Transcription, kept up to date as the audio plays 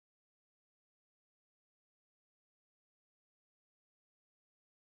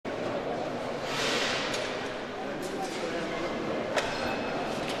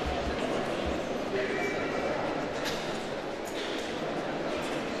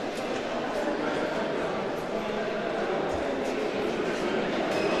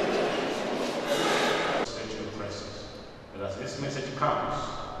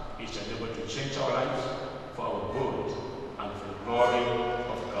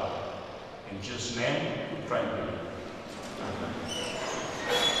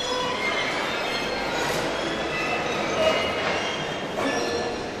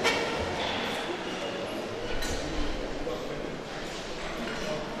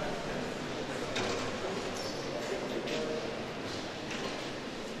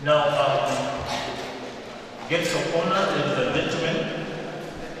Now, guests of honor, ladies and gentlemen,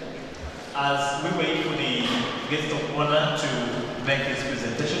 as we wait for the guest of honor to make his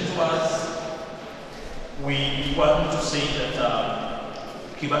presentation to us, we want to say that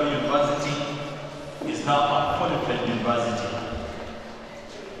Kibabii University is now a fully fledged university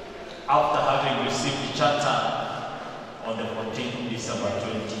after having received the charter on the 14th December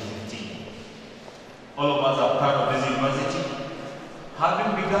 2015. All of us are proud of this university,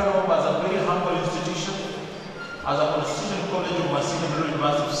 having begun off as a very humble institution, as a constitutional college of Naituli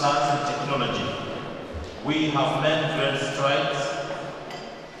University of Science and Technology. We have made great strides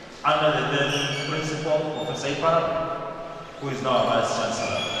under the then principal, Professor Kibabii, who is now a Vice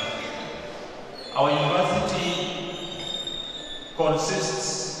Chancellor. Our university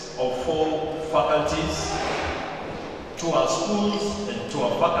consists of 4 faculties, 2 are schools and 2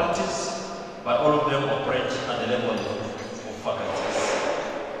 are faculties, but all of them operate at the level of faculties.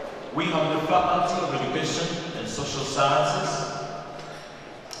 We have the Faculty of Education and Social Sciences.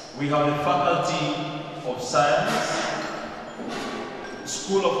 We have the Faculty of Science,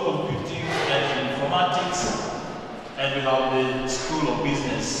 School of Computing and Informatics, and we have the School of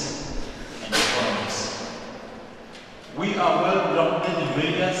Business and Economics. We are well grounded in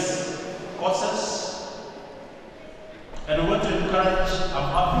various courses, and we want to encourage, I'm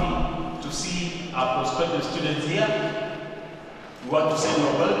happy to see our prospective students here. We want to say we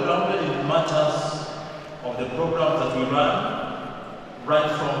are well grounded in matters of the programs that we run, right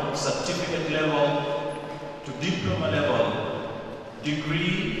from certificate level to diploma level,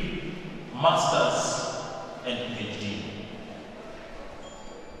 degree, masters, and PhD.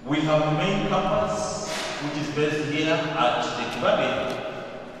 We have the main campus, which is based here at the Kibabii,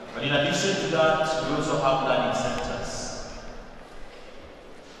 but in addition to that, we also have learning centers.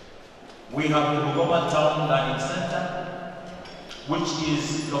 We have the Bungoma Town Learning Center, which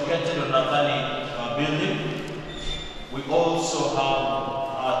is located on Naituli building. We also have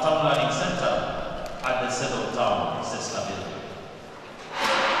our Town Learning Center at the center of town, Sesla building.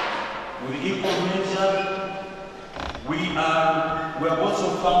 With equal measure, we have also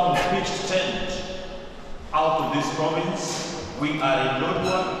found a pitched tent out of this province. We are in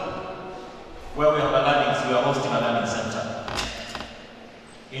Lodwar, where we have we are hosting a learning center.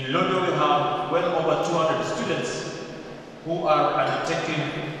 In Lodwar, we have well over 200 students who are undertaking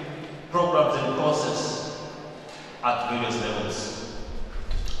programs and courses at various levels.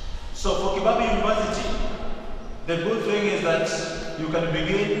 So for Kibabii University, the good thing is that you can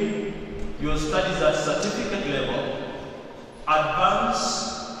begin your studies at certificate level, advance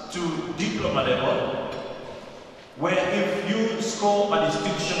to diploma level, where if you score a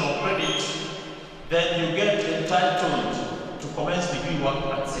distinction or credit, then you get entitled to commence degree work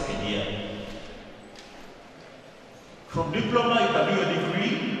at 2nd year. From diploma, you can do a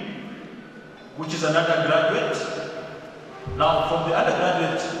degree, which is an undergraduate. Now, from the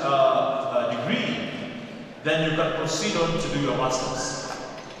undergraduate degree, then you can proceed on to do your master's.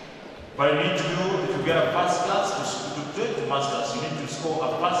 But you need to do, if you get a first class, to take the master's, you need to score a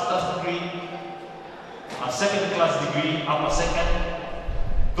first class degree, a 2nd class degree, upper 2nd.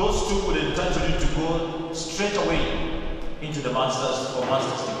 Those 2 will entitle you to go straight away into the master's or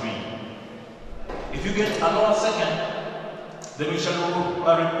master's degree. If you get a lower 2nd, then we shall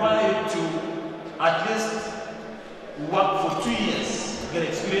require you to at least work for 2 years, get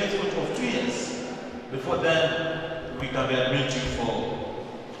experience for 2 years. Before then, we can admit you for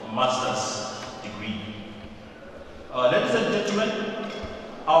a master's degree. Ladies and gentlemen,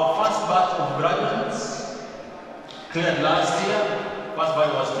 our first batch of graduates cleared last year. First batch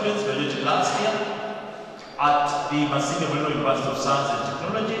of our students graduated last year at the Naituli University of Science and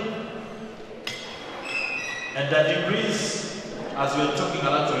Technology. And their degrees, as we are talking a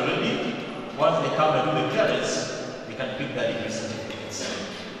lot already, once they come and do the clearance, they can pick their degree certificates.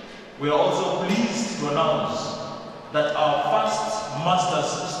 We are also pleased to announce that our first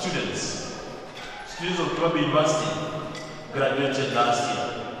master's students of Kibabii University, graduated last year.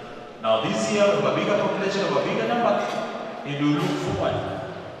 Now this year, we have a bigger population, of a bigger number, and we look forward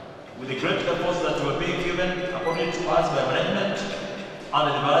with the great efforts that were being given according to us by management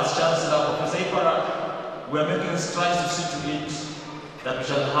under the Vice Chancellor, Professor Kibabii. We are making strides to see to it that we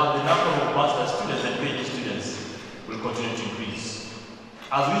shall have the number of master's students and PhD students will continue to increase.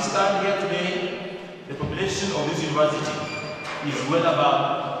 As we stand here today, the population of this university is well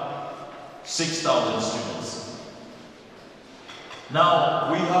above 6,000 students.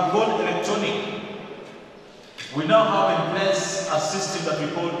 Now, we have gone electronic. We now have in place a system that we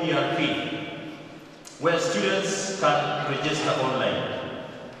call ERP, where students can register online.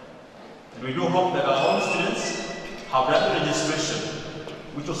 And we do hope that our own students have done the registration,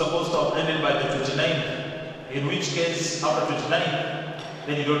 which was supposed to have ended by the 29th, in which case, after 29th,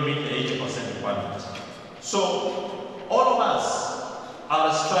 then you don't meet the 80% requirement. So, all of us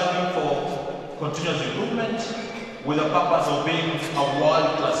are striving for continuous improvement with the purpose of being a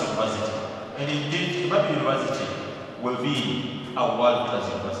world-class university. And indeed, Kibabii University will be a world-class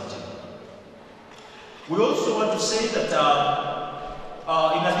university. We also want to say that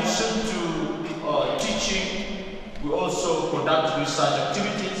in addition to teaching, we also conduct research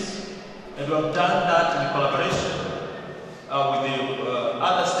activities, and we have done that in collaboration with the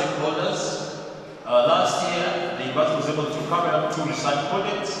other stakeholders. Last year, the university was able to carry out 2 research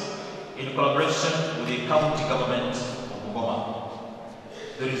projects in collaboration with the county government of Bungoma.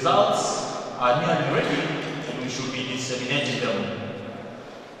 The results are nearly ready, and we should be disseminating them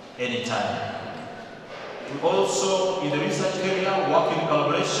anytime. We also, in the research area, work in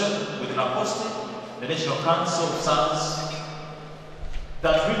collaboration with NAPOSTE, the National Council of Science,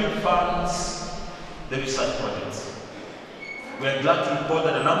 that really funds the research projects. We are glad to report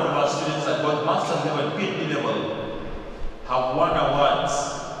that a number of our students at both master's level and PhD level have won awards,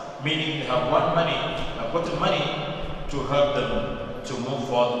 meaning they have gotten money to help them to move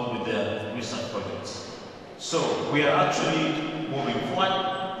forward with their research projects. So we are actually moving forward,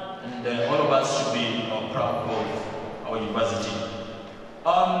 and all of us should be proud of our university.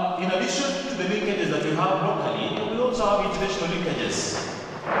 In addition to the linkages that we have locally, we also have international linkages.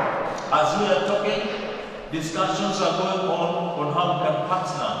 As we are talking, discussions are going on how we can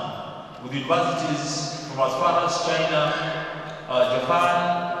partner with universities from as far as China, Japan,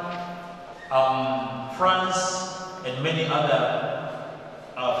 France, and many other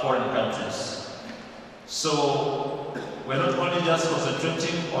foreign countries. So we're not only just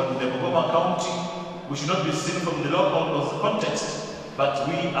concentrating on the Bungoma County, we should not be seen from the local context, but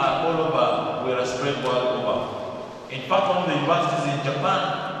we are all over, we are spread world over. In fact, one of the universities in Japan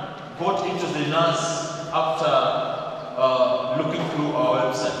got interested in us after looking through our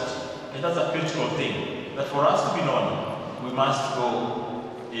website. And that's a critical thing, that for us to be known, we must go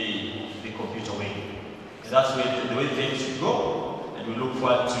the computer way. And that's the way things should go, and we look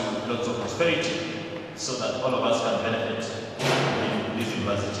forward to lots of prosperity so that all of us can benefit in this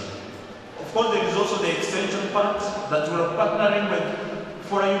university. Of course, there is also the extension part that we are partnering with.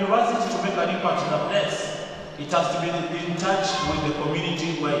 For a university to make an impact in a place, it has to be in touch with the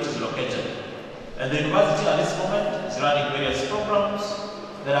community where it is located. And the university at this moment is running various programs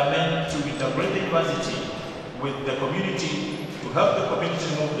that are meant to integrate the university with the community, to help the community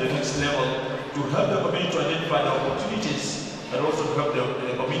move to the next level, to help the community to identify the opportunities, and also to help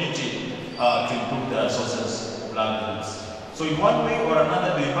the community to improve their sources of livelihoods. So in one way or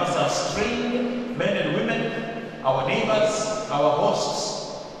another, the university has trained men and women, our neighbors, our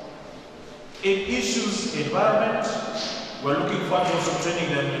hosts, in issues environment. We're looking forward to also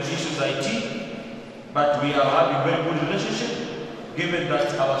training them in issues IT, but we are having very good relationship, given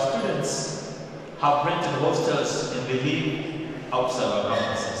that our students have rented hostels and they live outside our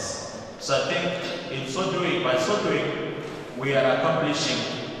campuses. So I think in so doing, by so doing, we are accomplishing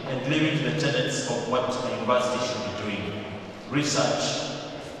and living to the tenets of what a university should be doing: research,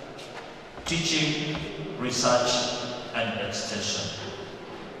 teaching, research, and extension.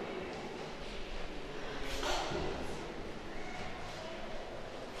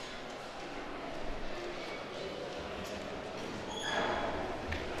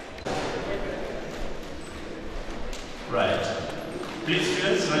 Right. Please,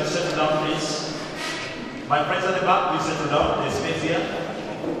 students, let's settle down, please. My friends at the back, please settle down. There's space here.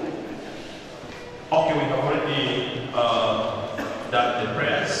 Okay, we have already done the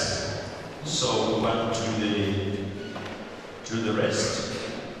prayers, so we want to do the rest.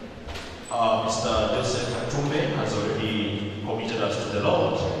 Mr. Joseph Tumbe has already committed us to the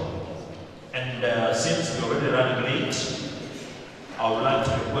Lord, and since we're already running late, I would like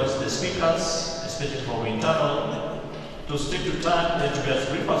to request the speakers, especially from internal, to stick to time and to be as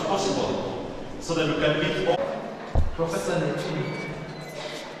brief as possible, so that we can meet all. Professor Naituli,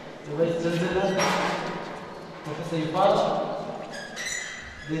 the Vice Chancellor, Professor Ipala,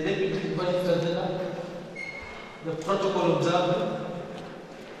 the Deputy Vice Chancellor, the protocol observer,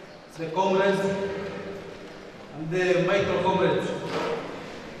 the comrades, and the micro comrades.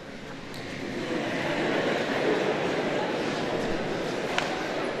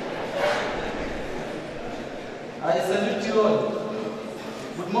 I salute you all.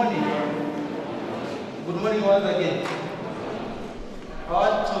 Good morning. Good morning once again. I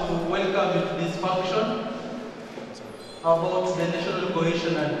want to welcome you to this function about the national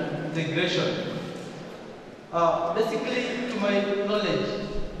cohesion and integration. Basically, to my knowledge,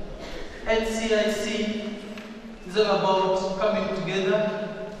 NCIC is all about coming together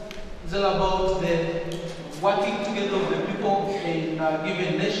It's all about the working together of the people in a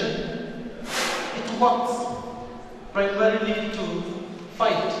given nation. It works primarily to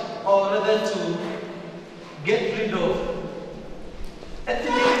fight, or rather to get rid of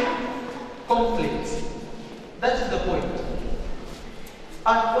ethnic conflicts. That is the point.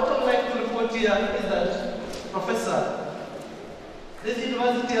 And what I'd like to report here is that, Professor, this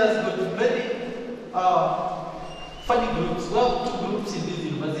university has got very funny groups. We have two groups in this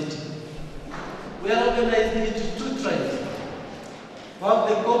university. We are organized into two tribes. We have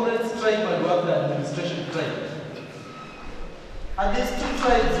the comrades tribe and we have the administration tribe. And these two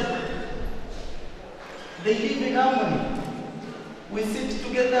tribes, they live in harmony. We sit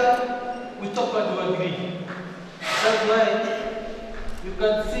together, we talk and we agree. That's why you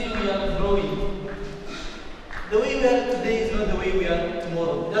can see we are growing. The way we are today is not the way we are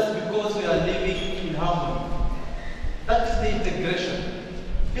tomorrow, just because we are living in harmony. That is the integration.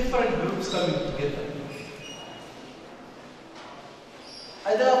 Different groups coming together.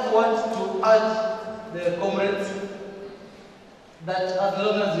 I therefore want to urge the comrades that as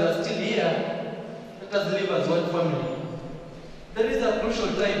long as you are still here, let us live as one family. There is a crucial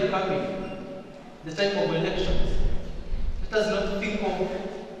time coming, the time of elections. Let us not think of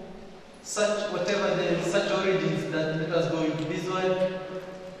such whatever the such origins that let us go into this one,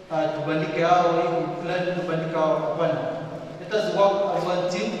 to bandike hao, plan to bandike hao, hapana. Let us work as one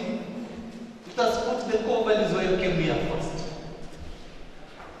team. Let us put the core values where you came here first.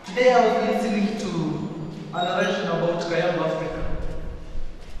 Today I was listening to a narration about Kibabii Africa.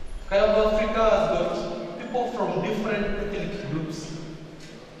 Kibabii Africa has got people from different ethnic groups.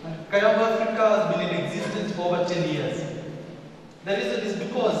 And Kibabii Africa has been in existence for over 10 years. The reason is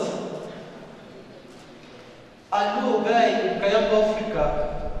because a new guy in Kibabii Africa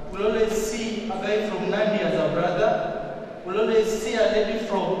will always see a guy from Nandi as a brother, will always see a lady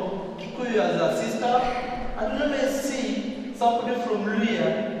from Kikuyu as a sister, and will always see somebody from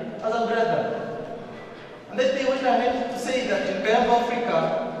Luya as a brother. And then they went ahead to say that in Kibabii Africa,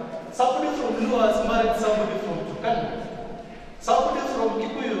 somebody from Luya has married somebody from Turkana. Somebody from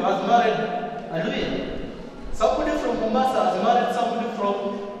Kikuyu has married a Luya. Somebody from Mombasa has married somebody from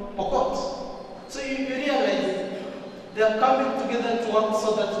Pokot. So you realize they are coming together to work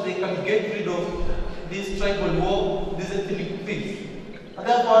so that they can get rid of this tribal war, these ethnic things. And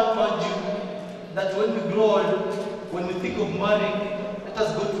therefore I urge you that when we grow old, when we think of marrying, let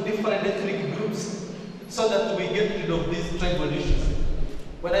us go to different ethnic groups so that we get rid of these tribal issues.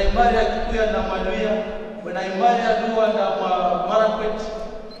 When I marry a Kikuyu and a Maluya, when I marry a Luo and a Marakwet,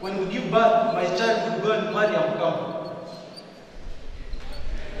 when we give birth, my child will go and marry a Mkamba.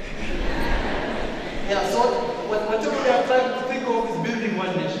 Yeah, so whatever we are trying to think of is building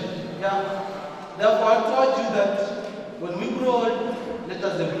one nation. Yeah. Therefore, I told you that when we grow old, let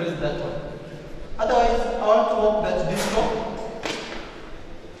us embrace that one. Otherwise, I want to hope that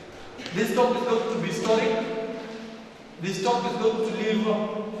this talk is going to be historic. This talk is going to leave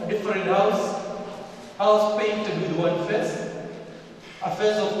a different house painted with one face. A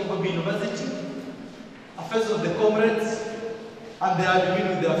face of Kibabii University, a face of the comrades, and the admin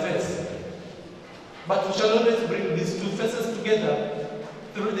with their face. But we shall always bring these two faces together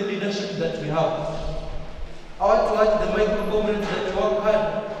through the leadership that we have. I want to urge the micro comrades that work hard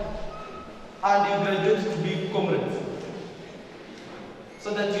and you graduate to be comrades,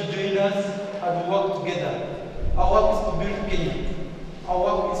 so that you join us and we work together. Our work is to build Kenya. Our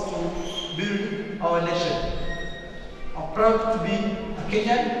work is to build our nation. I'm proud to be a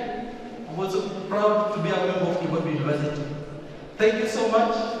Kenyan. I'm also proud to be a member of Kibabii University. Thank you so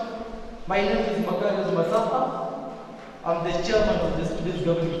much. My name is Makarios Masafa. I'm the chairman of the Students'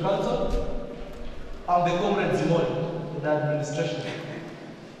 Governing Council. I'm the comrade Zimoli in the administration.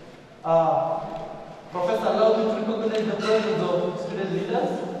 Professor, allow me to recognize the presence of student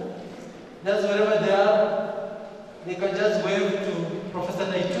leaders. Just wherever they are, they can just wave to Professor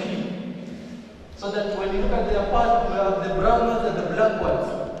Naituli, so that when you look at their part, we have the brown ones and the black ones.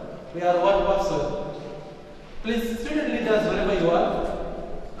 We are one person. Please, student leaders, wherever you are.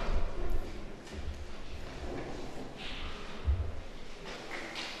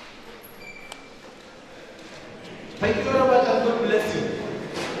 Thank you very much and God bless you.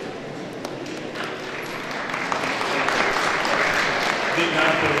 Big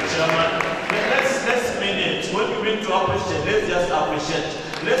hand for the chairman. Let's mean it. When we mean to appreciate, let's just appreciate.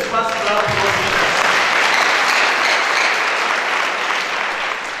 Let's first clap for leaders.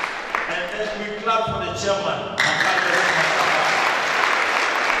 And then we clap for the chairman.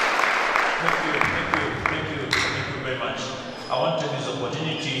 Thank you very much. I want to take this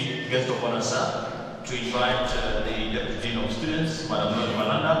opportunity, guest of honor, sir, to invite the Deputy Dean of Students, Madam Lodi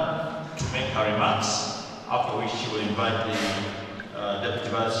Malanda, to make her remarks, after which she will invite the Deputy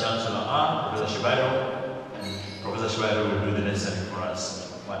Vice Chancellor, Professor Kibabii, and Professor Kibabii will do the necessary for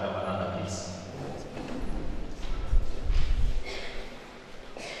us. Madam Ananda, please.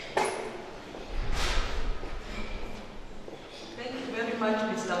 Thank you very much,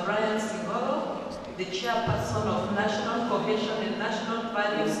 Mr. Brian Singolo, the Chairperson of National Cohesion and National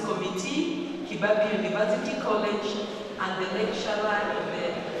Values Committee, Kibabii University College, and the lecturer in the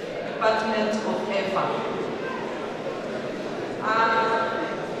Department of EFA.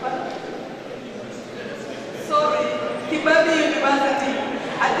 Sorry, Kibabii University.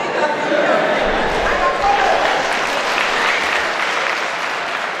 I think I've been here.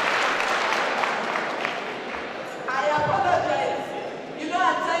 I apologize. You know,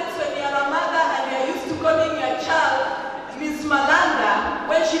 at times when you're a mother and you're used to calling your child Miss Malanda,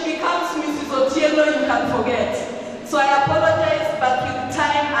 when she becomes Mrs. Otieno, you can forget. So I apologize, but with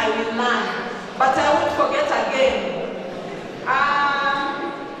time I will learn. But I won't forget again.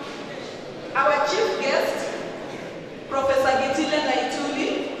 Our chief guest, Professor Gitile Naituli,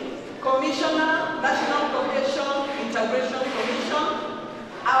 Commissioner, National Cohesion Integration Commission,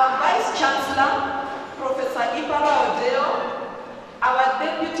 our Vice Chancellor, Professor Ipara Odeo, our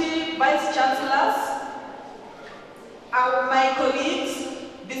Deputy Vice Chancellors, my colleagues,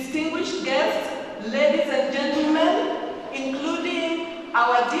 distinguished guests, ladies and gentlemen, including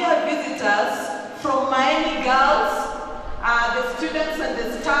our dear visitors from Miami Girls, the students and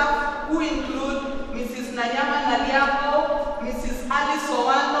the staff who include Mrs. Nanyama Naliapo, Mrs. Alice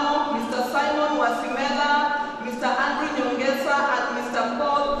Owano, Mr. Simon Wasimela, Mr. Andrew Nyongesa, and Mr.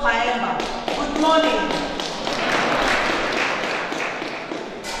 Paul Haemba. Good morning.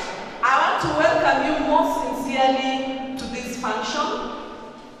 I want to welcome you most sincerely to this function.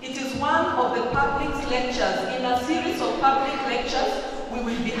 It is one of the public lectures in a series of public lectures we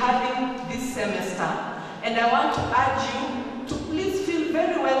will be having this semester. And I want to urge you to please feel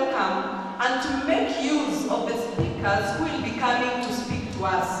very welcome and to make use of the speakers who will be coming to speak to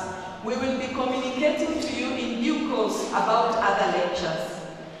us. We will be communicating to you in due course about other lectures.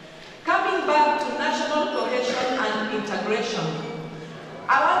 Coming back to national cohesion and integration,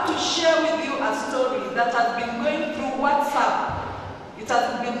 I want to share with you a story that has been going through WhatsApp. It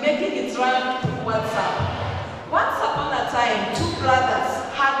has been making its round through WhatsApp. Once upon a time, two brothers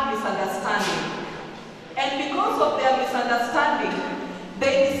had misunderstanding. And because of their misunderstanding,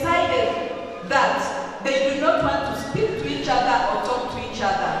 they decided that they do not want to speak to each other or talk to each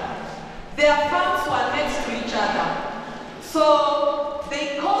other. Their farms were next to each other. So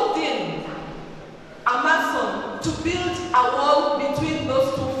they called in a mason to build a wall between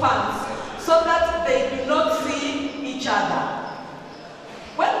those two farms so that they do not see each other.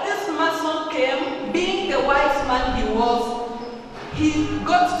 When this mason came, being the wise man he was, he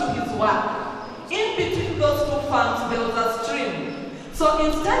got to his work. In between those two farms, there was a stream. So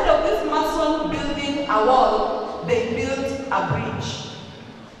instead of this mason building a wall, they built a bridge.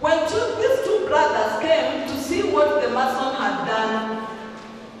 When these two brothers came to see what the mason had done,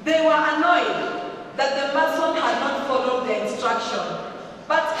 they were annoyed that the mason had not followed the instruction.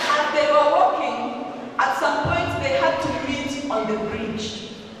 But as they were walking, at some point they had to meet on the bridge.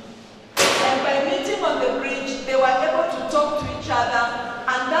 And by meeting on the bridge, they were able to talk to each other,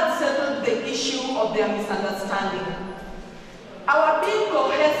 and that settled the issue of their misunderstanding. Our being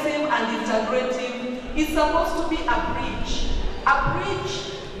cohesive and integrative is supposed to be a bridge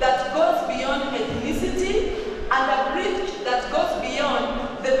that goes beyond ethnicity and a bridge that goes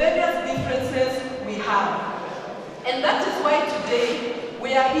beyond the various differences we have. And that is why today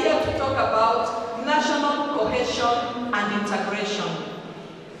we are here to talk about national cohesion and integration.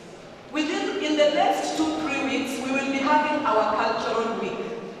 In the next 2-3 weeks, we will be having our cultural week.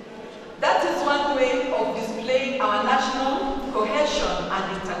 That is one way of displaying our national cohesion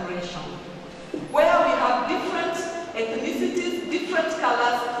and integration, where we have different ethnicities, different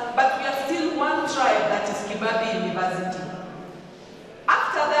colors, but we are still one tribe, that is Kibabii University.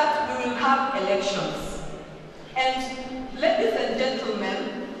 After that, we will have elections. And ladies and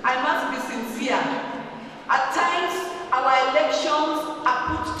gentlemen, I must be sincere. At times, our elections are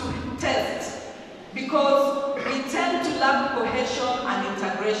put to test because we tend to lack cohesion and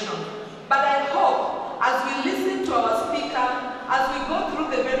integration. But I hope, as we listen to our speaker, as we go through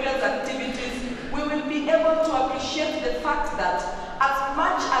the various activities, we will be able to appreciate the fact that as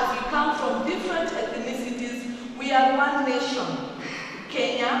much as we come from different ethnicities, we are one nation,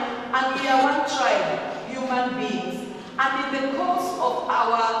 Kenya, and we are one tribe, human beings. And in the course of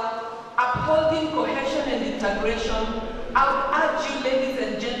our upholding cohesion and integration, I would urge you, ladies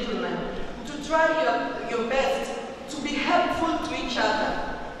and gentlemen, to try your best to be helpful to each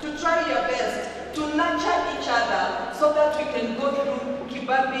other, to try your go through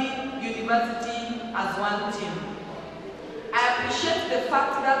Kibabii University as one team. I appreciate the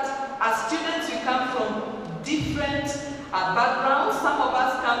fact that as students we come from different backgrounds. Some of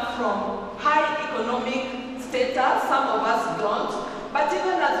us come from high economic status, some of us don't. But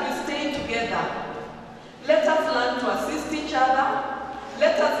even as we stay together, let us learn to assist each other.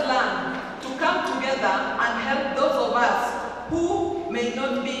 Let us learn to come together and help those of us who may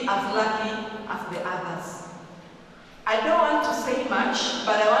not be as lucky as the others. I don't want to say much,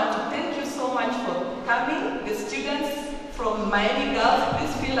 but I want to thank you so much for coming. The students from Miami Girls,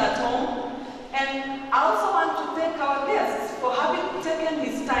 please feel at home. And I also want to thank our guests for having taken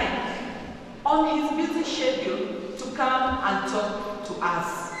his time on his busy schedule to come and talk to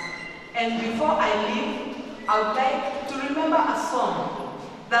us. And before I leave, I would like to remember a song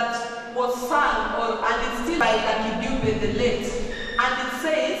that was sung and it's still by Kibabii the late. And it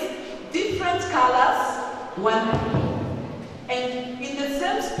says, different colors, one people. And in the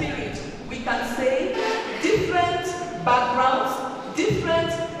same spirit, we can say different backgrounds,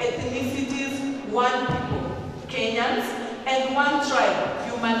 different ethnicities, one people, Kenyans, and one tribe,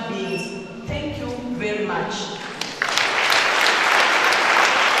 human beings. Thank you very much.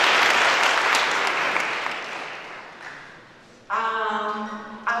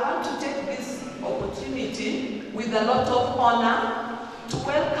 I want to take this opportunity with a lot of honor to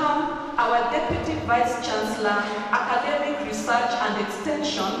welcome our Deputy Vice Chancellor, Academic Research and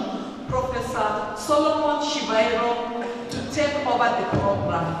Extension, Professor Solomon Shivairo, to take over the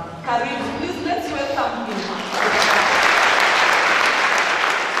program. Karibu, please let's welcome him.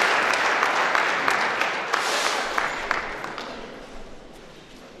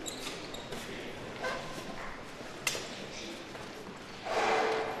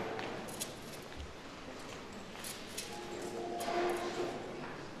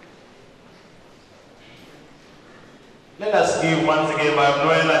 Let us give once again by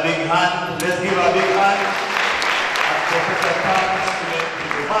Noel a big hand. Let's give a big hand as Professor comes to make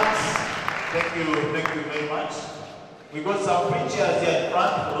his remarks. Thank you very much. We got some free chairs here in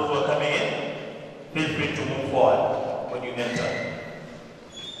front for those who are coming in. Feel free to move forward when you enter.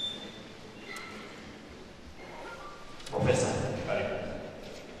 Professor, Karibu.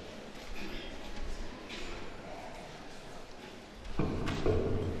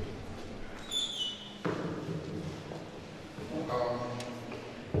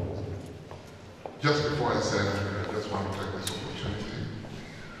 Just before I say anything, I just want to take this opportunity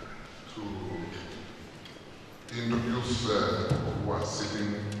to introduce who are sitting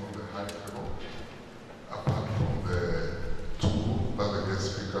on the high table, apart from the two, that the guest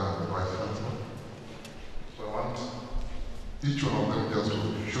speaker and the vice chancellor. So I want each one of them just to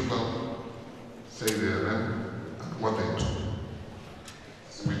shoot up, say their name and what they do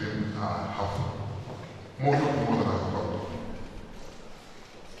within half, more than a half hour.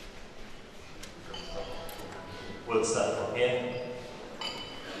 We'll start from here.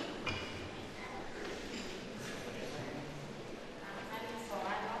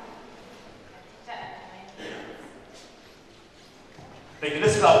 Thank you.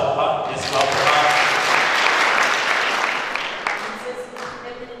 Let's clap for her. Let's clap for her.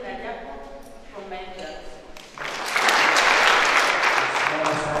 From Miami Girls.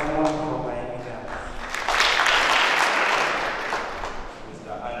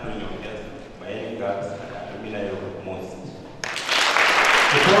 Mr. Andrew, Miami Girls.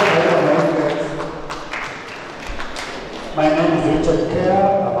 My name is Richard Kerr.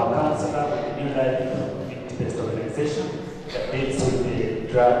 I'm a counselor with the New Life Activist Organization that deals with the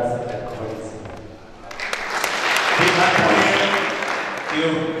drugs and alcoholism.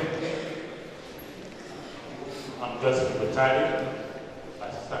 I'm Joseph Gitile,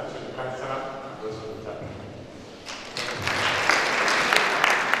 assistant counselor. I'm Joseph Gitile.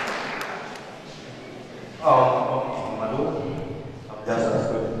 I'm just a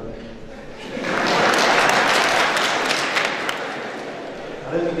student.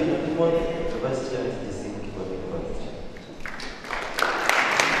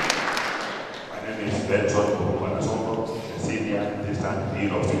 My name is Benson, the senior assistant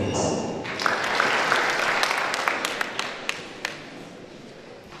dean of students.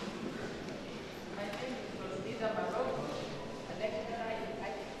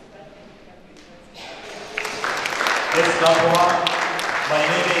 Let's clap for her.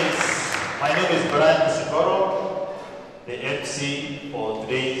 My name is Brian Sikoro, the MC for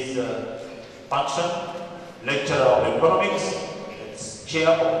today's function, lecturer of economics, chair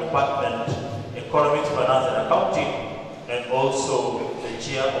of department economics, finance and accounting, and also the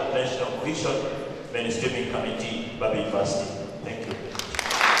chair of national cohesion mainstreaming committee, Kibabii University. Thank you.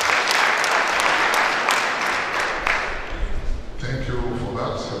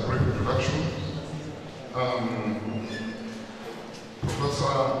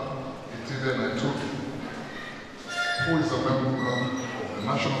 Professor Gitile Naituli, who is a member of the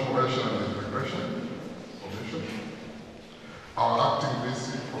National Cohesion and Integration Commission, our acting VC,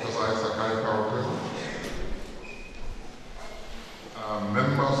 Professor Isaac,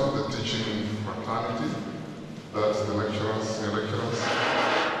 members of the teaching fraternity, that's the lecturers, senior lecturers,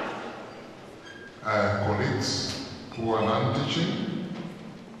 colleagues who are non-teaching,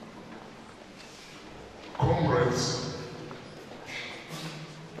 comrades,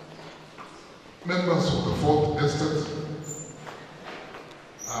 members of the Fourth Estate,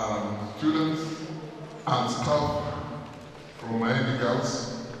 students and staff from Miami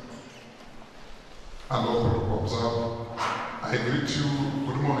Girls, and all who observe, I greet you,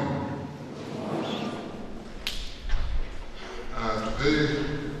 good morning. Today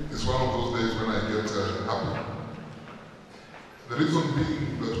is one of those days when I get happy. The reason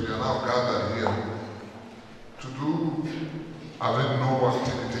being that we are now gathered here to do a very noble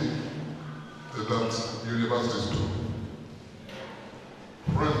activity that universities do.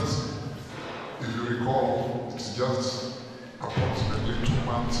 Friends, if you recall, it's just approximately 2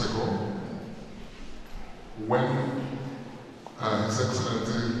 months ago when His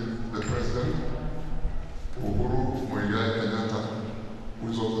Excellency, the President, Uhuru Muigai Kenyatta, who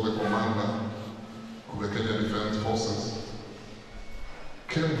is also the commander of the Kenya Defense Forces,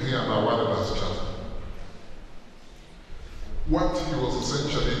 came here and awarded us charter. What he was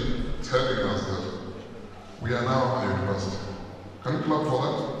essentially telling us that we are now a university. Can you clap for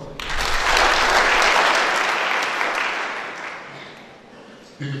that?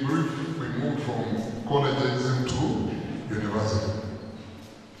 In brief, we moved from collegism to university.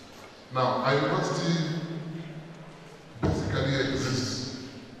 Now, a university basically exists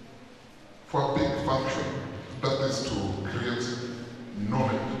for a big function, that is to create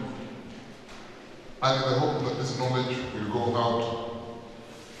knowledge. And in the hope that this knowledge will go out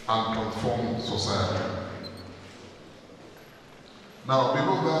and transform society. Now,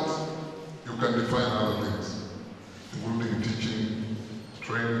 below that, you can define other things, including teaching,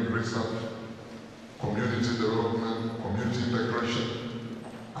 training, research, community development, community integration,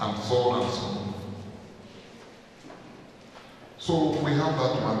 and so on and so on. So we have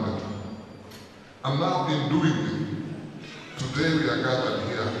that mandate. And now in doing it, today we are gathered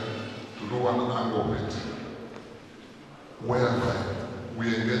here to do one angle of it, whereby we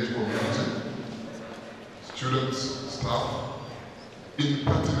engage community, students, staff, in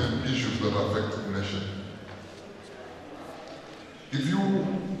pertinent issues that affect the nation. If you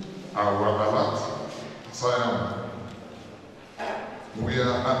are alert, as I am, we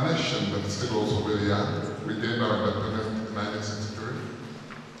are a nation that is still also very young. We gained our independence in 1963.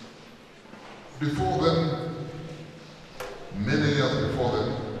 Before then, many years before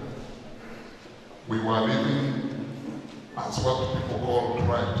then, we were living as what people call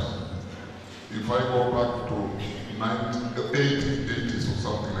tribes. If I go back to the 1880s or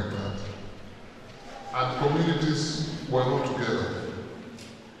something like that, and communities were not together.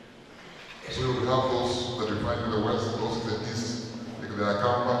 So you would have those that you find in the west, those in the east, like the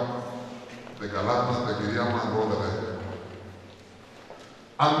Akamba, the Galana, the Giriama, and all the like.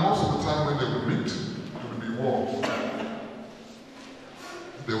 And most of the time when they would meet, it would be war.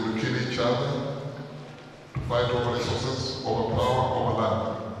 They would kill each other, to fight over resources, over power, over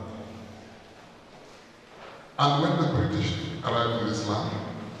land. And when the British arrived in this land,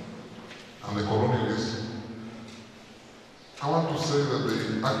 and the colonialists, I want to say that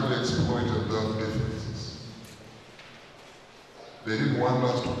they actually exploited that differences. They didn't want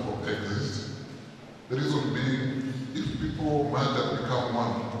us to coexist. The reason being, if people merge and become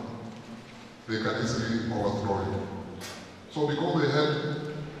one, they can easily overthrow it. So because they had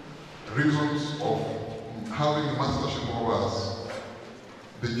reasons of having mastership over us,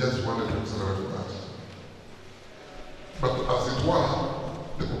 they just wanted to accelerate us. But as it were,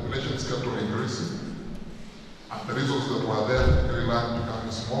 the populations kept on increasing, and the resources that were there in land became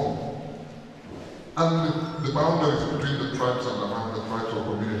small, and the boundaries between the tribes and among the tribes or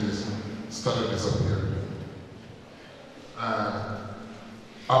communities started disappearing.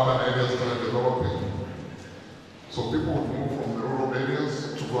 Urban areas started developing, so people would move from the rural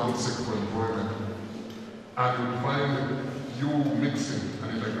areas to go and seek for employment, and you would find you mixing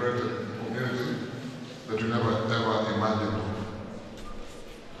an integrated community that you never ever imagined.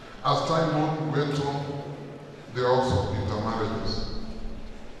 As time went on, there are also intermarriages.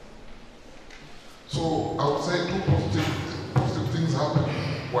 So I would say two positive things happened,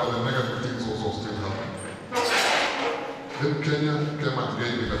 while the negative things also still happen. Then Kenya came and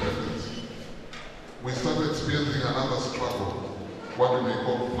gained independence. We started experiencing another struggle, what we may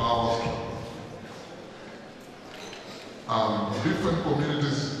call power struggle. different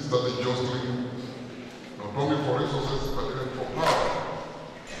communities started jostling, not only for resources, but even for power.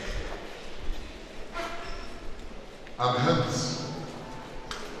 And hence,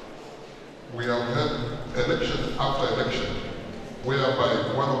 we have had election after election,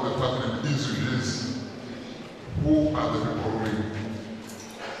 whereby one of the pertinent issues is who are the people ruling.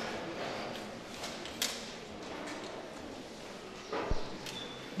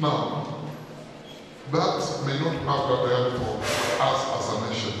 Now, that may not have prepared for us as a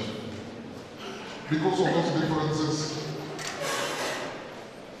nation. Because of those differences,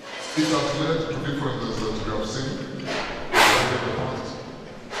 it has led to differences that we have seen in the past.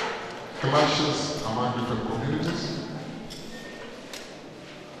 Clashes among different communities,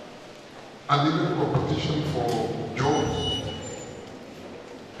 and even competition for jobs,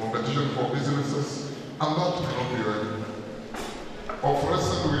 competition for businesses, and that may not be right. Of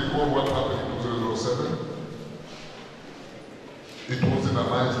recent, we recall what happened in 2007. It wasn't a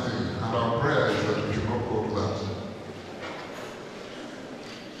nice thing, and our prayer is that we should not go to that.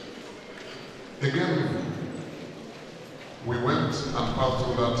 Again, we went and passed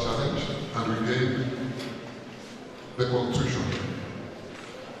through that challenge, and we gained the Constitution.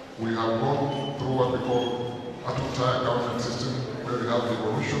 We have gone through what we call a two-tier government system, where we have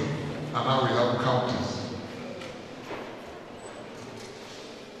devolution, and now we have counties.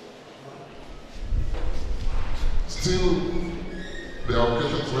 Still, there are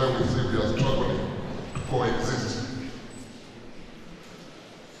occasions where we see we are struggling to coexist.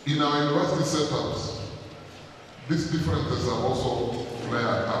 In our university setups, these differences have also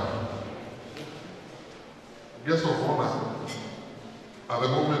flared up. Guest of honor, at the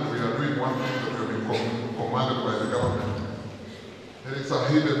moment we are doing one thing that we have been commanded by the government. There is a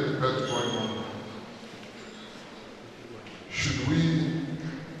hidden debate going on. Should we,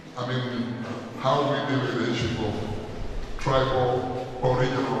 how do we deal with the issue of tribal or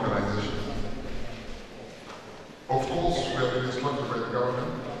regional organization? Of course, we have been instructed by the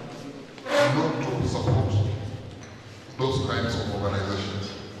government not to support those kinds of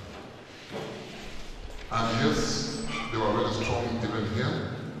organizations. And yes, they were very strong even here,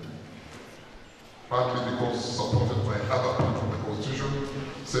 partly because supported by other parts of the Constitution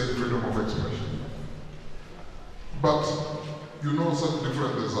saying freedom of expression. But you know, such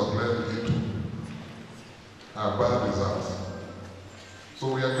differences have led into bad results.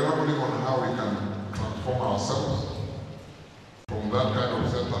 So we are grappling on how we can transform ourselves from that kind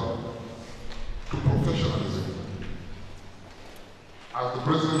of setup to professionalism. As the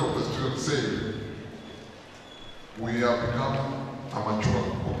president of the students said, we have become a mature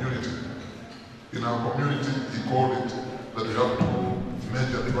community. In our community, he called it that we have two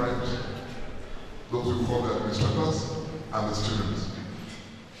major tribes, those we call the administrators and the students.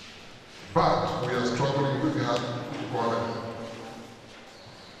 But we are struggling really hard to correct.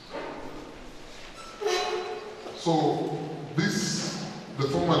 So the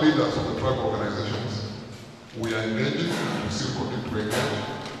former leaders of the tribal organizations, we are engaging and we still continue to engage.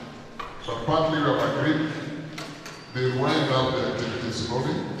 But partly we have agreed they wind up their activities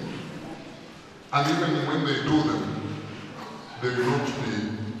slowly. And even when they do them, they will not be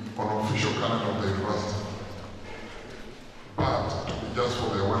on official calendar of the university, but to be just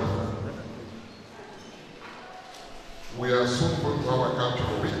for their welfare. We are soon going to have a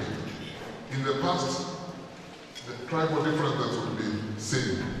cultural week. In the past, the tribal differences would be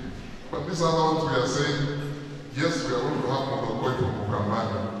seen. But these other ones we are saying, yes, we are going to have Modokoi from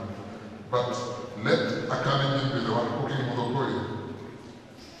Mukambani, but let a Kalenjin be the one cooking Modokoi.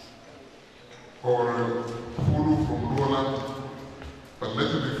 Or Fulu from Luoland, but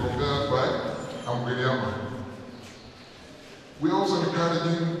let it be from there by Ambiriama. We are also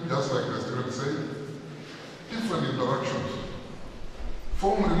encouraging, just like the students say, different interactions.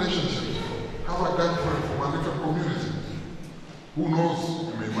 Form relationships. Have a girlfriend from a different community. Who knows,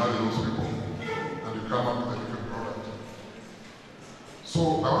 you may marry those people and you come up with a different product. So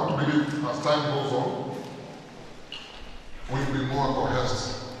I want to believe as time goes on, we'll be more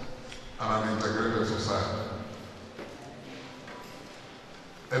cohesive and an integrated society.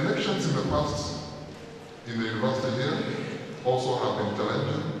 Elections in the past in the university here also have been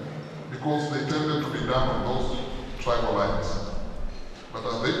challenging because they tended to be done on those tribal lines. But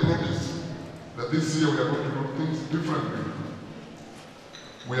as they promised that this year we are going to do things differently,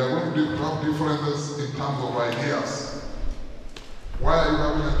 we are going to have differences in terms of ideas. Why are you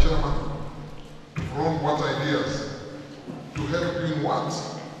having a chairman? To promote what ideas? To help you in what?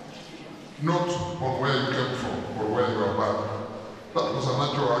 Not on where you came from or where you are bad. That was a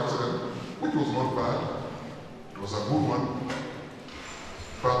natural accident, which was not bad. It was a good one,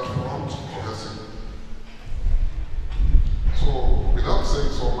 but not cohesive. without saying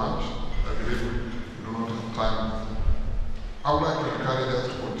so much, I believe we do not have time. I would like to encourage us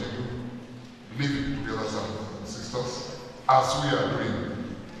to continue living together as sisters as we are doing.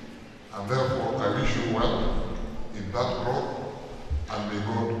 And therefore, I wish you well in that growth, and may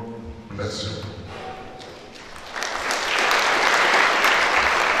God bless you.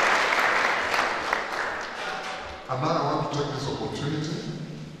 And now I want to take this opportunity,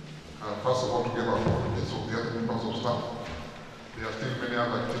 first of all, to give our apologies of the other members of staff. There are still many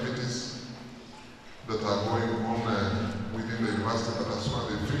other activities that are going on within the university, but as soon as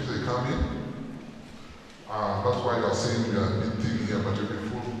they finish, they come in. That's why you are seeing we are meeting here, but you'll be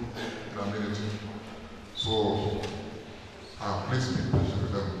full in a minute. So, please be patient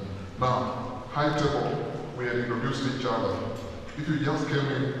with them. Now, high table, we had introduced each other. If you just came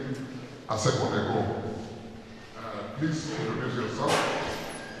in a second ago, please introduce yourself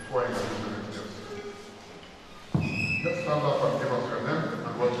before I introduce the next guest. Just stand up and give us your name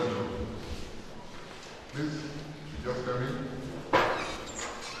and what you do. Please, just come in.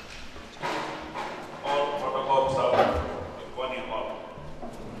 All protocol observed. Good morning, all.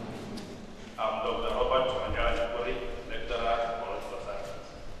 I'm Dr. Robert Naituli, lecturer of political sciences.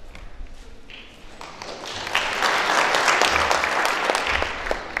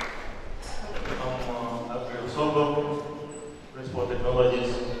 I'm Agri Sogo, Principal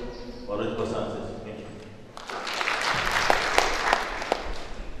Technologies, Political Sciences. Thank you.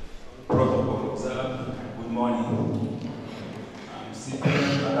 Protocol observed. Good morning. I'm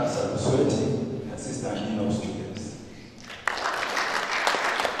Cyprian Barasa Lusweti, Assistant Dean of Students.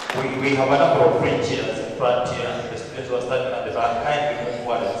 We have a number of free chairs in front here. The students who are standing at the back, kindly move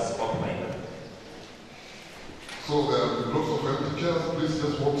forward and occupy them. So there are lots of empty chairs. Please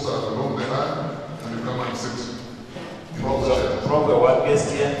just walk along the aisle and you come and sit in all the chairs. Probably one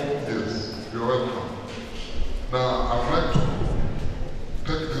guest here. Yes, you're welcome. Now, I would like to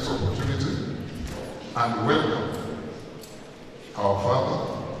take this opportunity and welcome our father,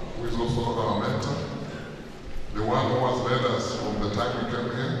 who is also our mentor, the one who has led us from the time we came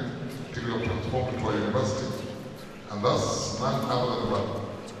here till we have transformed into a university. And that's none other than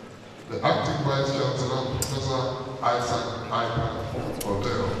the acting Vice Chancellor, Professor Isaac Piper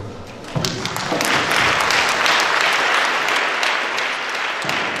Odell.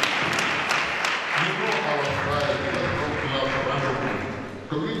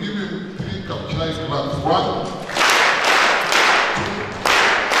 Can we give him 3 capturing claps? 1, 2,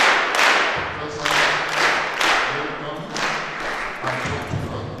 Professor, welcome, and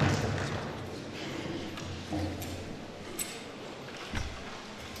Dr.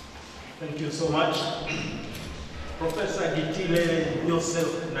 Thank you so much. Professor Gitile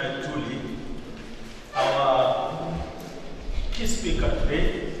Naituli, our key speaker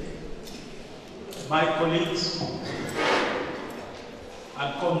today, my colleagues and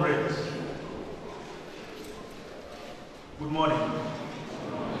comrades, good morning.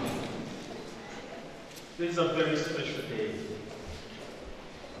 This is a very special day.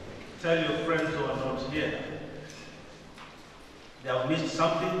 Tell your friends who are not here, they have missed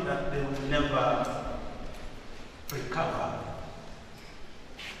something that they will never recover.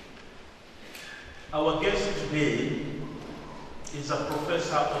 Our guest today is a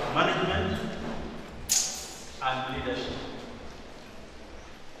professor of management and leadership.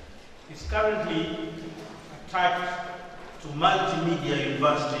 He's currently attached to Multimedia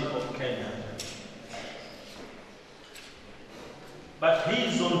University of Kenya. But he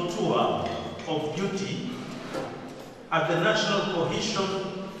is on tour of duty at the National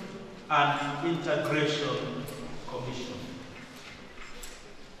Cohesion and Integration Commission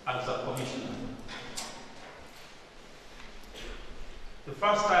as a commissioner. The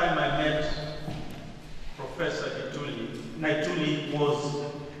first time I met Professor Naituli was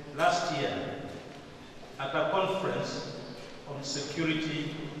last year at a conference on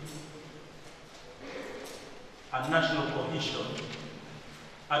security and national cohesion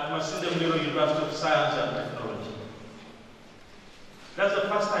at Masinde Muliro University of Science and Technology. That's the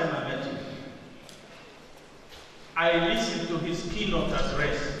first time I met him. I listened to his keynote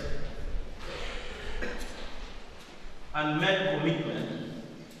address and made commitment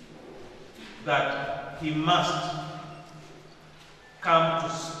that he must come to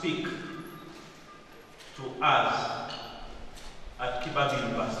speak to us at Kibabii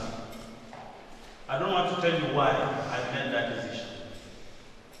University. I don't want to tell you why I made that decision.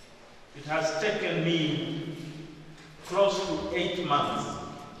 It has taken me close to 8 months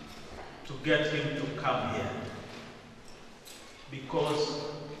to get him to come here because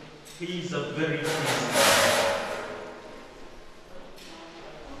he is a very busy man.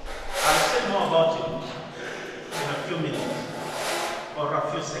 I'll say more about him in a few minutes.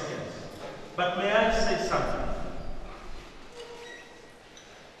 30 seconds. But may I say something?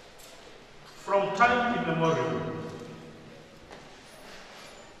 From time immemorial,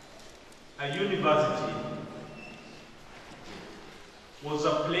 a university was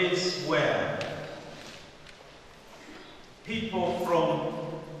a place where people from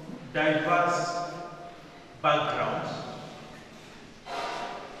diverse backgrounds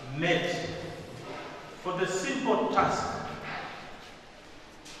met for the simple task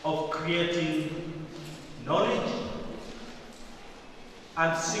of creating knowledge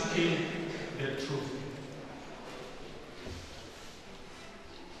and seeking the truth.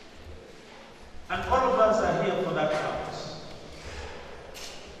 And all of us are here for that purpose.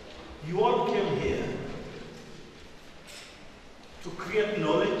 You all came here to create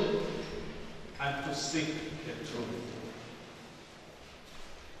knowledge and to seek the truth.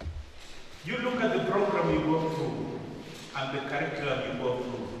 You look at the program you go through and the curriculum you go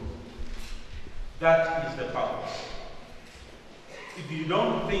through. That is the purpose. If you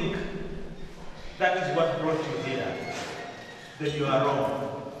don't think that is what brought you here, then you are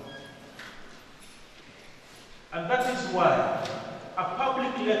wrong. And that is why a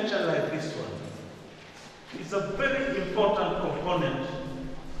public lecture like this one is a very important component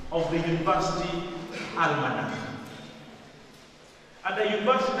of the university almanac. And a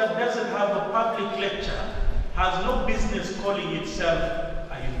university that doesn't have a public lecture has no business calling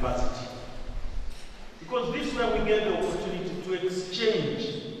itself a university. Because this is where we get the opportunity to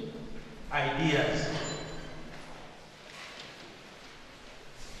exchange ideas.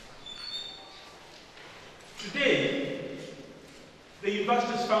 Today, the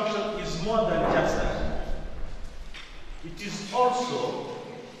university's function is more than just that. It is also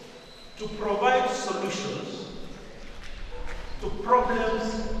to provide solutions to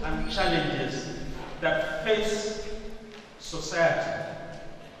problems and challenges that face society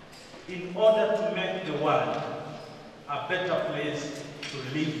in order to make the world a better place to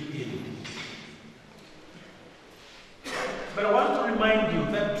live in. But I want to remind you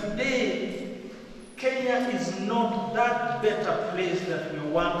that today, Kenya is not that better place that we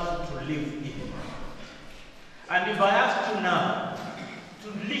want to live in. And if I ask you now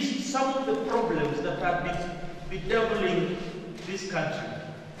to list some of the problems that are bedeviling this country,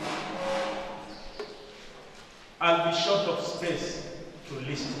 I'll be short of space to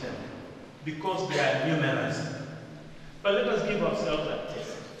list them because they are numerous. But let us give ourselves a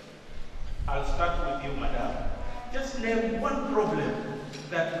test. I'll start with you, madam. Just name one problem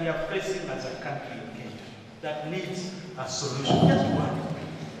that we are facing as a country in Kenya that needs a solution. Just one.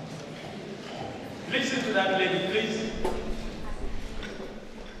 Listen to that lady, please.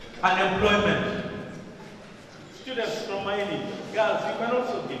 Unemployment. Students from mining, girls, you can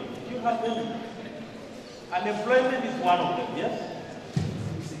also give. Do you have any? Unemployment is one of them, yes?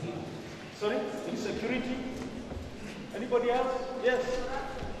 Sorry? Insecurity? Anybody else? Yes.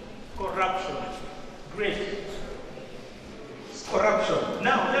 Corruption. Great. It's corruption.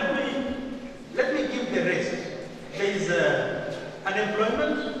 Now let me give the rest. There is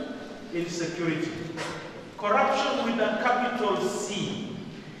unemployment, insecurity, corruption with a capital C,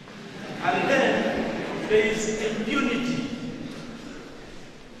 and then there is impunity,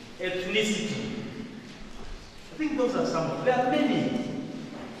 ethnicity. I think those are some of them. There are many.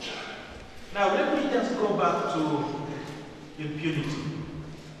 Now let me just go back to impunity.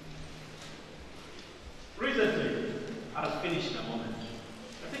 Recently, I'll finish in a moment.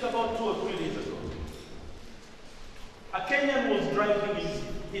 I think about 2 or 3 days ago, a Kenyan was driving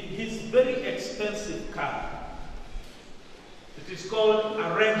in his very expensive car. It is called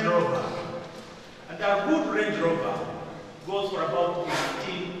a Range Rover. And a good Range Rover goes for about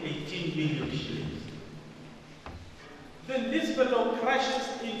 18 million shillings. Then this fellow crashes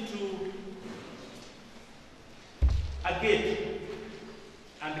into a gate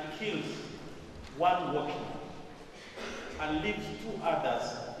and kills one workman and leaves 2 others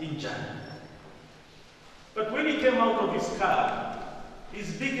injured. But when he came out of his car,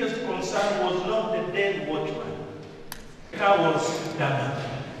 his biggest concern was not the dead watchman. The car was damaged.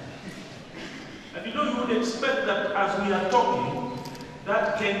 And you know, you would expect that as we are talking,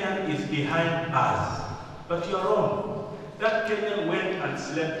 that Kenyan is behind us. But you are wrong. That Kenyan went and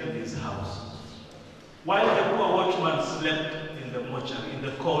slept in his house, while the poor watchman slept in the mortuary, in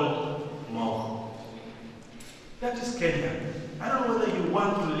the cold morgue. That is Kenya. I don't know whether you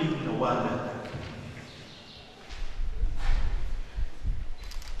want to live in a world like that.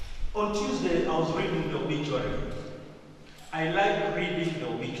 On Tuesday, I was reading the obituary. I like reading the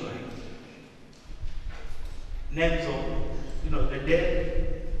obituary. Names of, the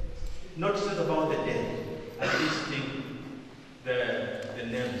dead, notices about the dead, and listing the the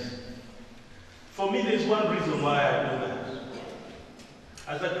names. For me, there's one reason why I do that.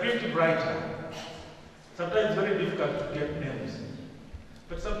 As a creative writer, sometimes it's very difficult to get names.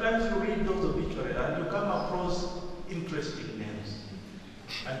 But sometimes you read those obituaries and you come across interesting names.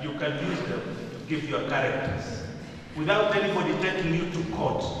 And you can use them to give your characters without anybody taking you to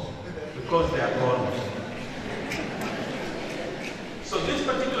court because they are gone. So this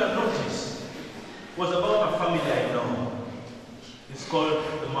particular notice was about a family I know. It's called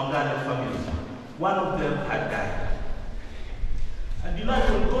the Mangane family. One of them had died. And you know,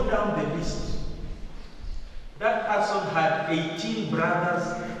 I will go down the list. That person had 18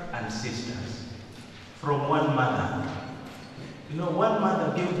 brothers and sisters from one mother. You know, one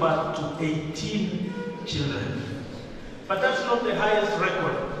mother gave birth to 18 children. But that's not the highest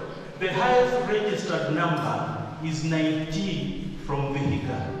record. The highest registered number is 19 from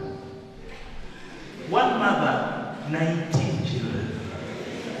Vihiga. One mother, 19 children.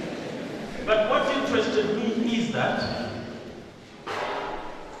 But what interested me is that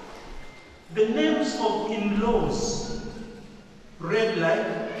the names of in-laws read like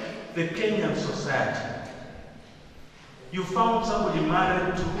the Kenyan society. You found somebody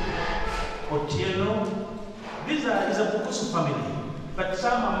married to Otieno. Is a Bukusu family, but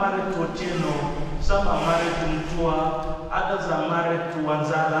some are married to Otieno, some are married to Mtua, others are married to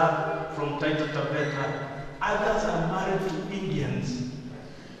Wanzala from Taita Taveta, others are married to Indians,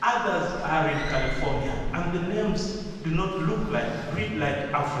 others are in California, and the names do not read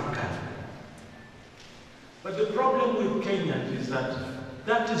like African. But the problem with Kenyans is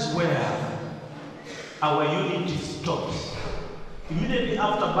that is where our unity stops. Immediately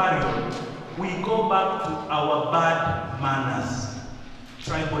after burial, we go back to our bad manners,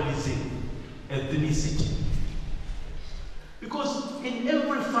 tribalism, ethnicity. Because in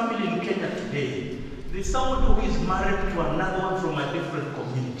every family in Kenya today, there's someone who is married to another one from a different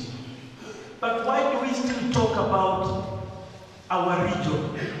community. But why do we still talk about our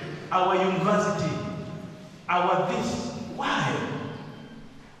region, our university, our this? Why?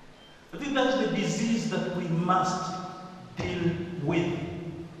 I think that's the disease that we must deal with.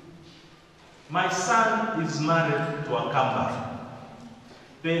 My son is married to a Kamba.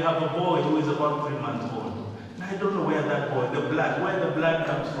 They have a boy who is about 3 months old. And I don't know where that boy, where the blood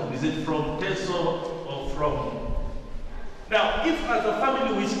comes from. Is it from Teso or from? Now, if as a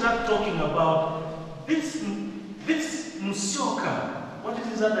family we start talking about this Musyoka, what is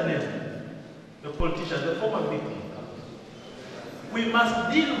his other name? The politician, the former VP. We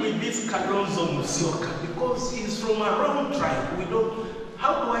must deal with this Kalonzo Musyoka because he's from a wrong tribe. We don't.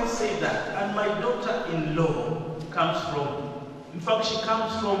 How do I say that? And my daughter-in-law comes from, in fact, she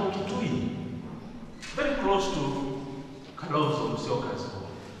comes from Kitui, very close to Kalonzo Musyoka's home.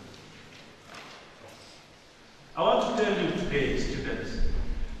 I want to tell you today, students,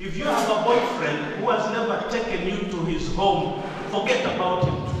 if you have a boyfriend who has never taken you to his home, forget about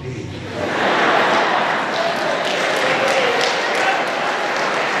him today.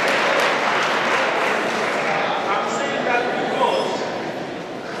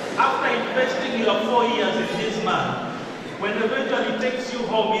 Investing your 4 years in this man, when eventually takes you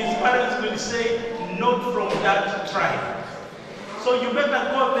home, his parents will say, not from that tribe. So you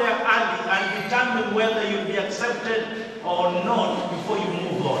better go there early and determine whether you'll be accepted or not before you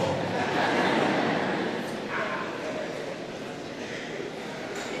move on.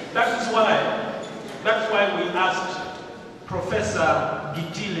 That's why we asked Professor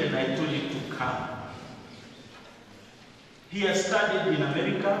Gitile Naituli to come. He has studied in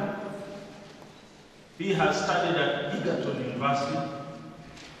America. He has studied at Egerton University.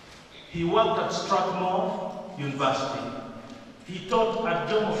 He worked at Strathmore University. He taught at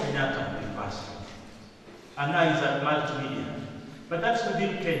Jomo Kenyatta University. And now he's at Multimedia. But that's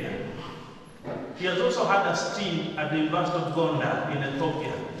within Kenya. He has also had a stint at the University of Gonda in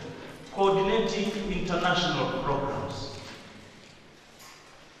Ethiopia, coordinating international programs.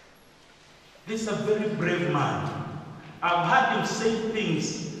 This is a very brave man. I've heard him say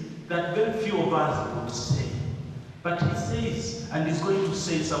things that very few of us would say. But he says, and he's going to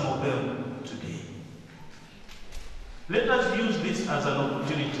say some of them today. Let us use this as an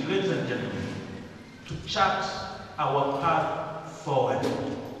opportunity, ladies and gentlemen, to chart our path forward.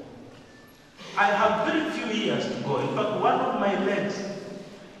 I have very few years to go. In fact, one of my legs,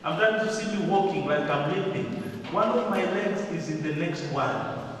 I'm trying to see me walking like I'm limping. One of my legs is in the next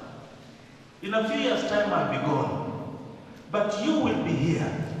world. In a few years' time, I'll be gone. But you will be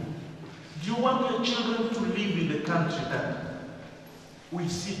here. Do you want your children to live in the country that we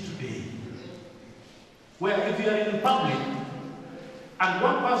see today? Where if you are in public and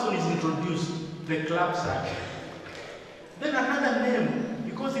one person is introduced, the claps are. Then another name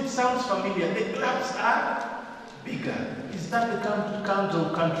sounds familiar. The clubs are bigger. Is that the kind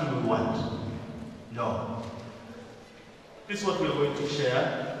of country we want? No. This is what we're going to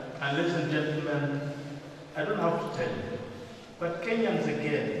share. And ladies and gentlemen, I don't have to tell you, but Kenyans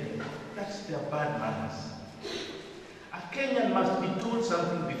again, that's their bad manners. A Kenyan must be told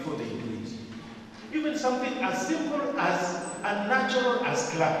something before they do it. Even something as simple as and natural as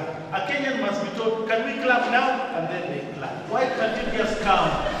clapping. A Kenyan must be told, can we clap now? And then they clap. Why can't it just come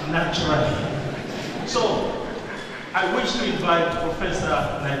naturally? So, I wish to invite Professor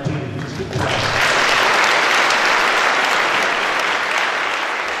Naituli to speak to us.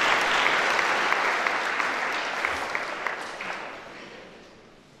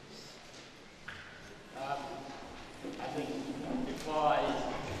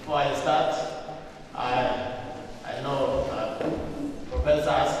 Before I start, I know Professor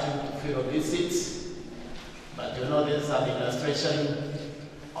asked you to fill these seats, but you know this is an illustration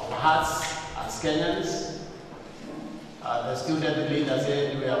of hearts as Kenyans. The student leader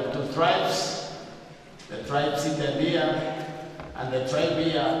said we have two tribes, the tribe seated here and the tribe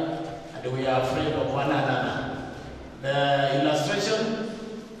here, and we are afraid of one another. The illustration,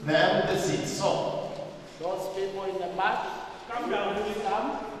 the empty seats. So, those people in the back, come down, please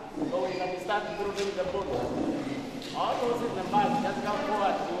come. So we can start moving the boat. All those in the back, just come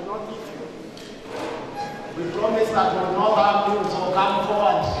forward. We will not need you. We promise that we will not harm you, so come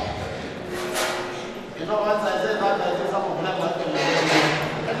forward. You know, once I said that, I said some of them have to be.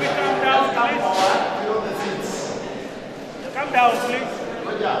 Can we come down, please? Come forward, fill the seats. Come down, please.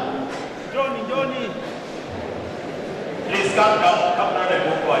 Good job. Johnny. Please come down and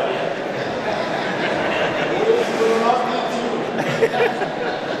move forward. We will not need you.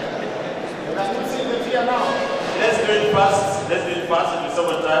 You can see the fear now. Let's do it fast. Let's do it fast in so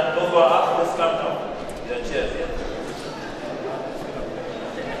much time. Don't go up. Let's come down. Your chairs, yeah.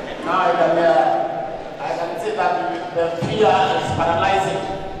 Now I can see that the fear is paralyzing.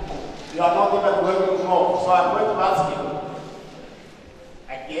 You are not even going to move. So I'm going to ask you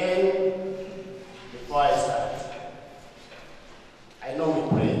again before I start. I know we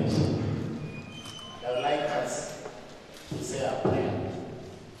prayed. I would like us to say a prayer.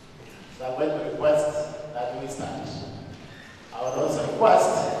 So I'm going to request that we start. I would also request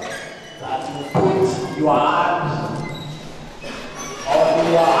that you put your hand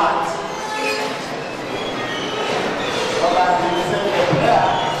on your heart so that you say the prayer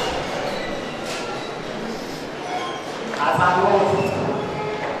as an oath.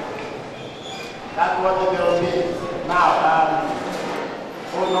 That's what it will be. Now,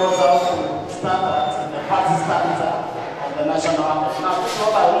 who knows how to start that in the first stanza of the national anthem. Now, this is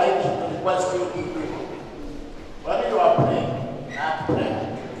what I would like to request you to do. When you are praying that prayer,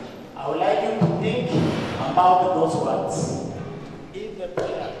 I would like you to think about those words in the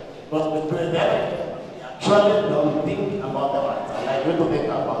prayer. Because we pray there, we actually don't think about the words. I'd like you to think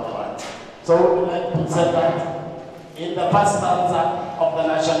about the words. So we would like to say that in the first stanza of the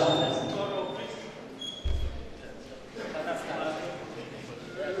national anthem.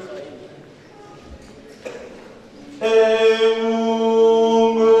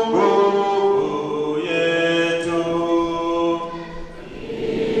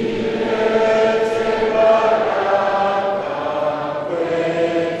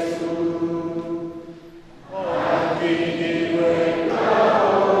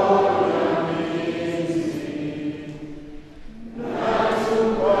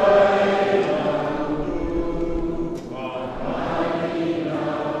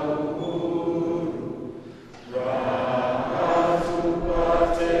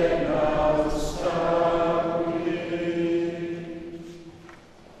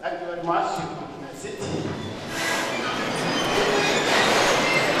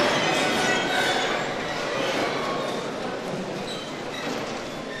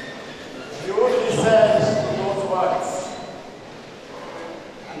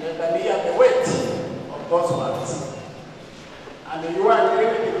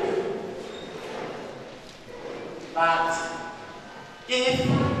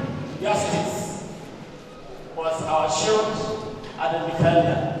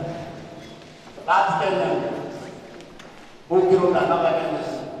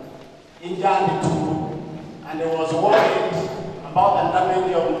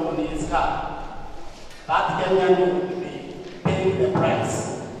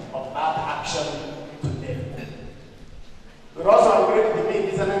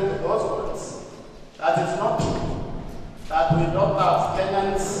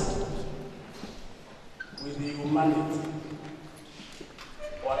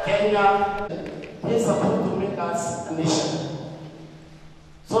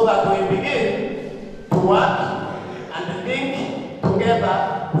 So so that we begin to work and link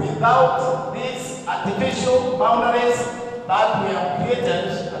together without these artificial boundaries that we have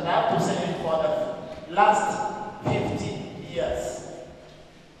created, and I have to say, for the last 50 years.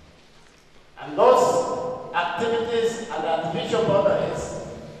 And those activities and artificial boundaries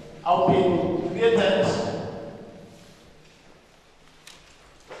have been created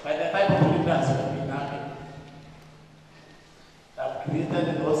by the type of leaders we have been having. They have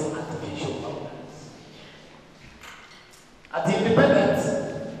created those artificial boundaries. At the independence,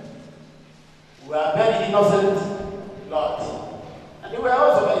 we are very innocent lot. And we are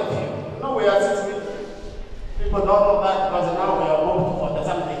also very few. You know, we are 6 million. People don't know that because now we are moved for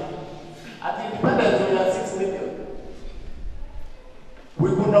something. At the independence, we are 6 million. We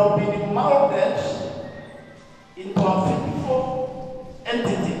could have been molded into a physical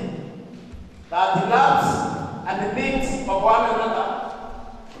entity that loves and thinks of one another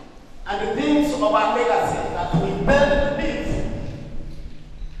and the things of our legacy that we build to live,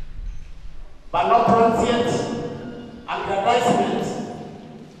 but not transient aggrandizement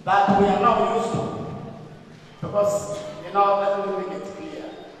that we are now used to. Because, you know, let me make it clear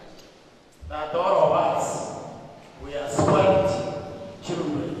that all of us, we are spoiled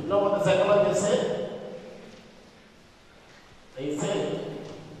children. You know what the psychologists say? They say,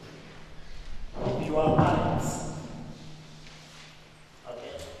 if you are parents,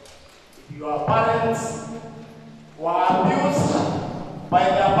 okay, if you are parents who are abused by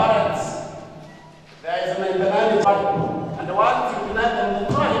their parents, there is an internal tribe, and the ones you deny them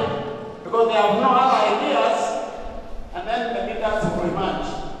the tribe because they have no other ideas, and then the leaders will emerge.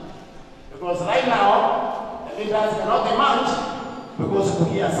 Because right now, the leaders cannot emerge because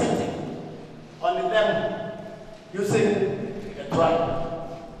we are sitting on them using the tribe.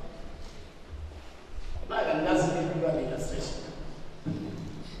 Now I can just give you an illustration.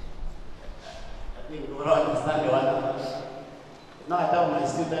 I think we all understand the one another. Now I tell my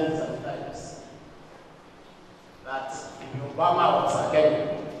students sometimes that if Obama was a Kenyan,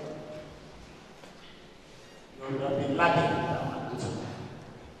 you would have been lucky with that one.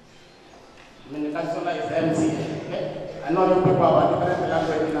 I mean, the councillor is MCA, okay? I know you people have a different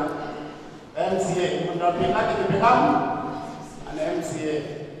language now. MCA, you would have been lucky to become an MCA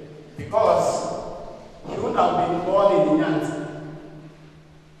because you would have been born in Nyanza.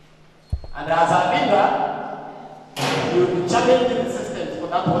 And as a leader, you will be challenging the system for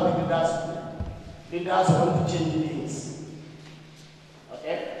that what the leaders do. Leaders want to change things.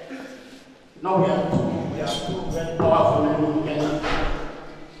 Okay? Now we have